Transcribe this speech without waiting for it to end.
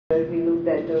We looked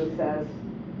at those cells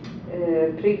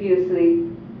previously.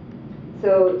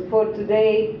 So for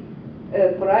today,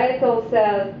 parietal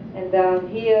cells, and down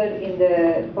here in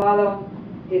the bottom,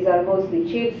 these are mostly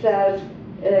chief cells.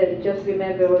 Just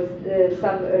remember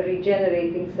some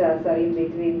regenerating cells are in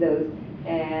between those,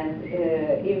 and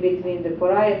in between the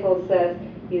parietal cells,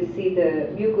 you see the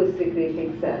mucus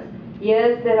secreting cells.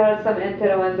 Yes, there are some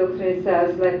enteroendocrine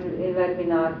cells. Let me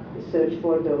not search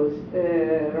for those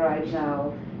right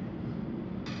now.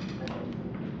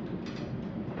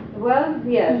 Well,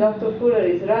 yeah, Dr. Fuller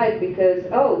is right because,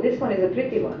 oh, this one is a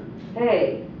pretty one.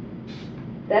 Hey,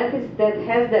 that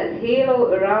has that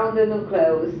halo around the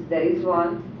nucleus. There is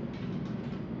one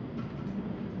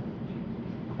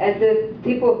at the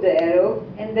tip of the arrow,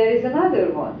 and there is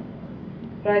another one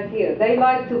right here. They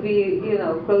like to be,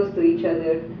 close to each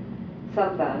other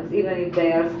sometimes, even if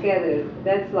they are scattered.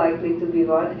 That's likely to be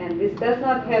one, and this does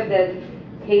not have that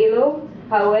halo.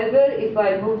 However, if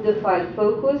I move the fight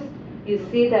focus, you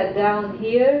see that down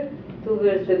here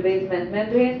towards the basement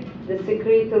membrane, the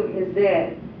secretum is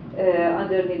there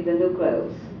underneath the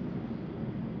nucleus.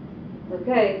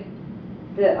 Okay,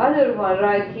 the other one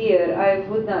right here, I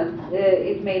would not,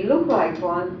 it may look like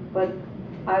one, but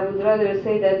I would rather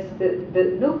say that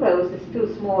the nucleus is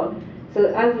too small.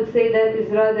 So I would say that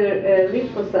is rather a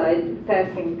lymphocyte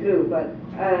passing through, but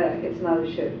it's not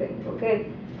a sure thing, okay?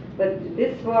 But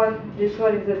this one is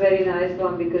a very nice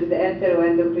one because the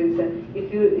enteroendocrine,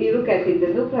 if you look at it, the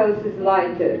nucleus is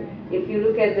lighter. If you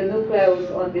look at the nucleus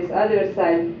on this other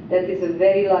side, that is a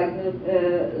very light,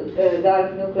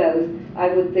 dark nucleus, I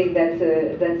would think that's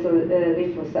a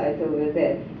lymphocyte over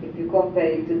there. If you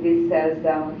compare it to these cells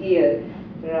down here,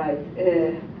 right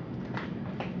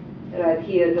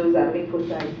here, those are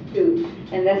lymphocytes too.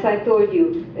 And as I told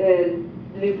you,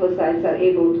 lymphocytes are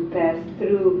able to pass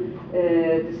through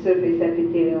the surface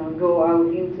epithelium and go out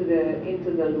into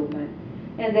the lumen.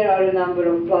 And there are a number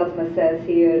of plasma cells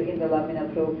here in the lamina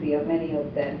propria, many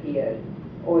of them here.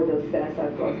 All those cells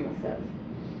are plasma cells.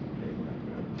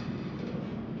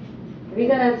 We're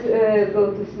going to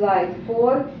go to slide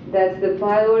 4. That's the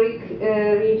pyloric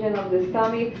region of the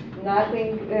stomach.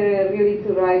 Nothing really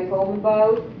to write home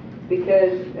about,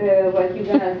 because what you're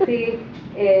going to see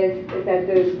is that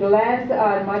those glands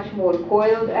are much more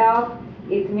coiled out.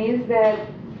 It means that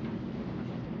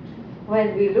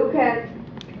when we look at,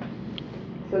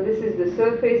 so this is the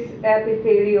surface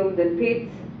epithelium, the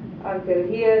pits until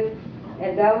here,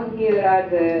 and down here are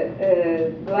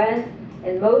the glands,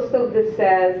 and most of the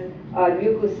cells are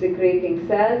mucus secreting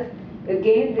cells.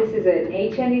 Again, this is an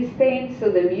H&E stain, so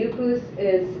the mucus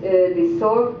is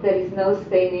dissolved, there is no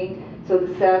staining, so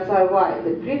the cells are white.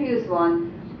 The previous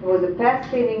one was a past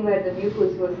staining where the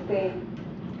mucus was stained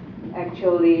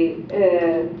actually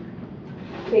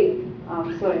pink.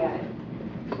 I'm sorry,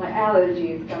 my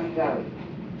allergy is coming out.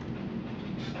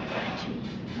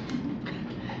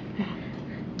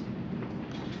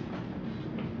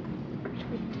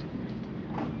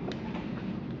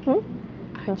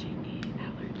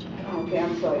 Okay,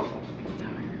 I'm sorry.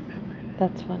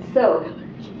 That's funny. So,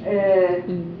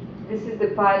 this is the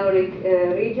pyloric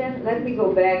region. Let me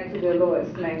go back to the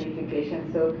lowest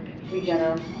magnification. So we're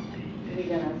gonna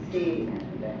see. I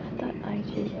thought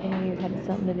IgA had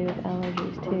something to do with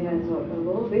allergies too. A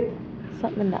little bit.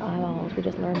 Something in the eyeballs we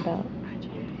just learned about.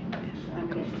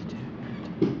 Okay.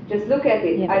 Just look at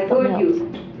it. Yeah, I told you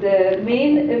the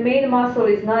main muscle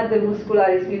is not the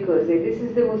muscularis mucosae. This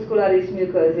is the muscularis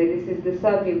mucosae. This is the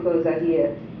submucosa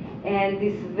here, and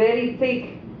this very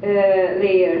thick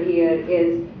layer here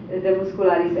is the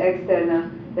muscularis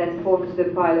externa that forms the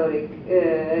pyloric.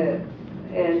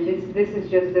 And this is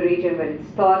just the region where it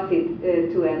started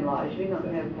to enlarge. We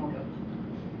don't have more.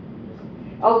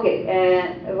 Okay,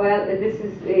 well, this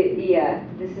is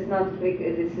this is not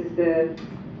this is the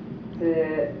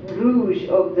rouge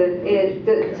of the.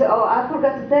 Oh, I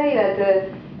forgot to tell you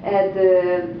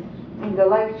in the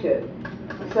lecture.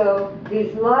 So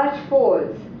these large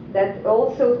folds that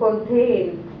also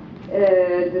contain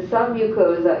the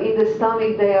submucosa in the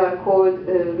stomach, they are called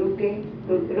rugae.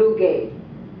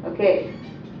 Okay,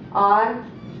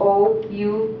 Rouge.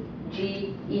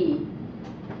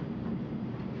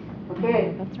 Okay,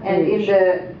 and in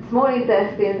the small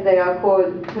intestines they are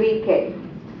called plicae.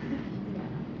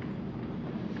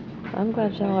 I'm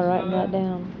glad y'all are writing that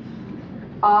down.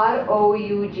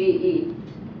 Rouge. Rugggae,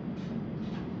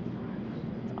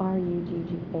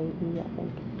 I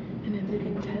think. And in the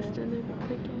intestine is a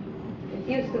plicae? It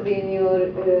used to be in your.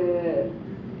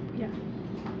 Yeah.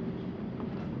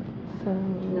 So.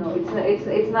 No,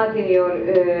 it's not in your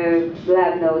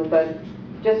lab note, but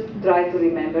just try to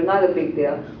remember. Not a big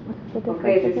deal. What's the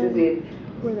Okay, this difference is it.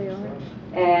 Where they are.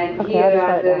 And Okay, I'll here just are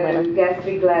write it down the later.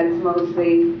 gastric glands,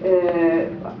 mostly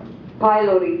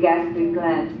pyloric gastric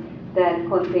glands that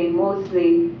contain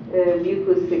mostly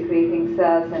mucus secreting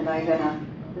cells, and I'm gonna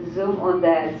zoom on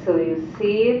that so you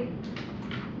see it.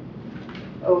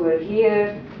 Over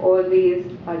here, all these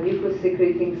are mucus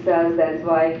secreting cells, that's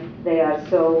why they are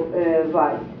so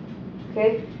white.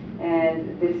 Okay?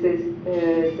 And this is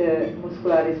the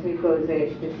muscularis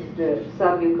mucosae, this is the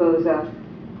submucosa,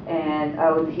 and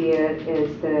out here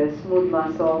is the smooth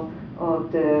muscle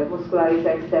of the muscularis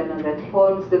externa that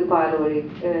forms the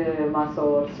pyloric muscle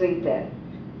or sphincter.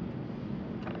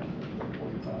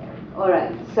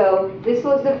 Alright, so this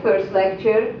was the first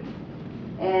lecture,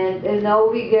 and now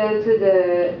we go to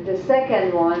the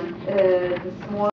second one, the small